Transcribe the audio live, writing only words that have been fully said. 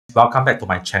Welcome back to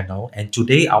my channel, and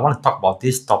today I want to talk about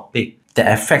this topic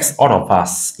that affects all of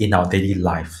us in our daily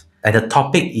life. And the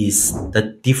topic is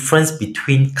the difference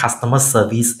between customer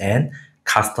service and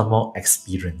customer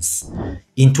experience.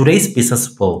 In today's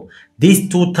business world, these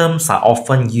two terms are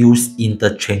often used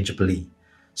interchangeably.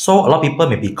 So a lot of people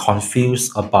may be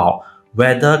confused about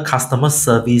whether customer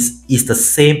service is the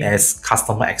same as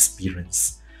customer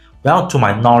experience. Well, to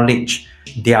my knowledge,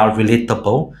 they are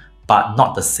relatable but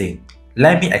not the same.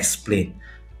 Let me explain.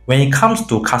 When it comes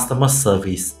to customer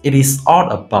service, it is all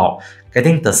about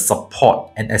getting the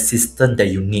support and assistance that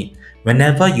you need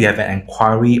whenever you have an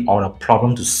inquiry or a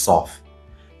problem to solve.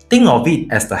 Think of it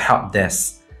as the help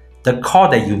desk, the call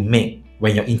that you make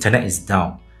when your internet is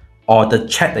down, or the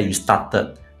chat that you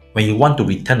started when you want to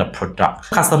return a product.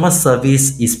 Customer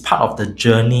service is part of the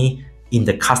journey in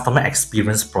the customer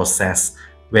experience process,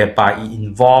 whereby it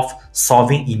involves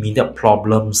solving immediate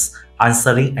problems,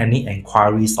 answering any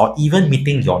inquiries, or even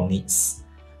meeting your needs.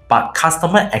 But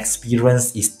customer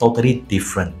experience is totally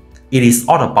different. It is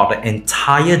all about the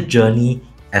entire journey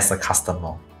as a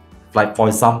customer. Like for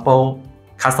example,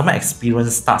 customer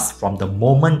experience starts from the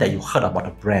moment that you heard about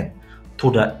the brand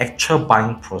to the actual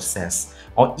buying process,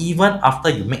 or even after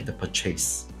you make the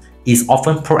purchase. It's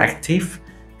often proactive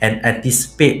and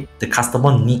anticipate the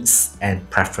customer needs and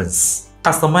preference.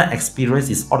 Customer experience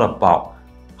is all about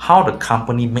how the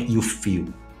company make you feel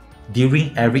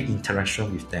during every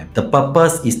interaction with them. The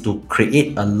purpose is to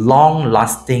create a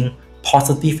long-lasting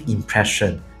positive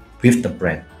impression with the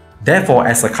brand. Therefore,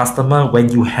 as a customer,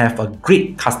 when you have a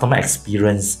great customer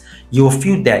experience, you will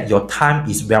feel that your time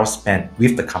is well spent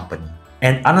with the company.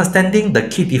 And understanding the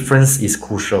key difference is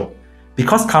crucial,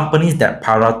 because companies that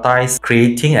prioritize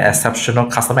creating an exceptional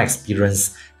customer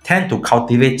experience tend to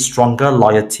cultivate stronger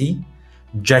loyalty,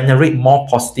 generate more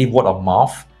positive word of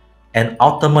mouth, and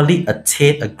ultimately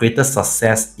attain a greater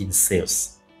success in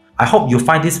sales. I hope you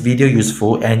find this video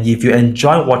useful, and if you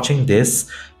enjoy watching this,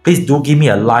 please do give me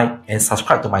a like and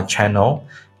subscribe to my channel,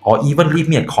 or even leave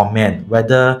me a comment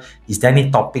whether is there any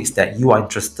topics that you are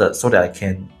interested so that I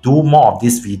can do more of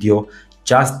this video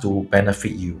just to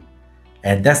benefit you.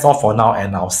 And that's all for now,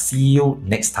 and I'll see you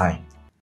next time.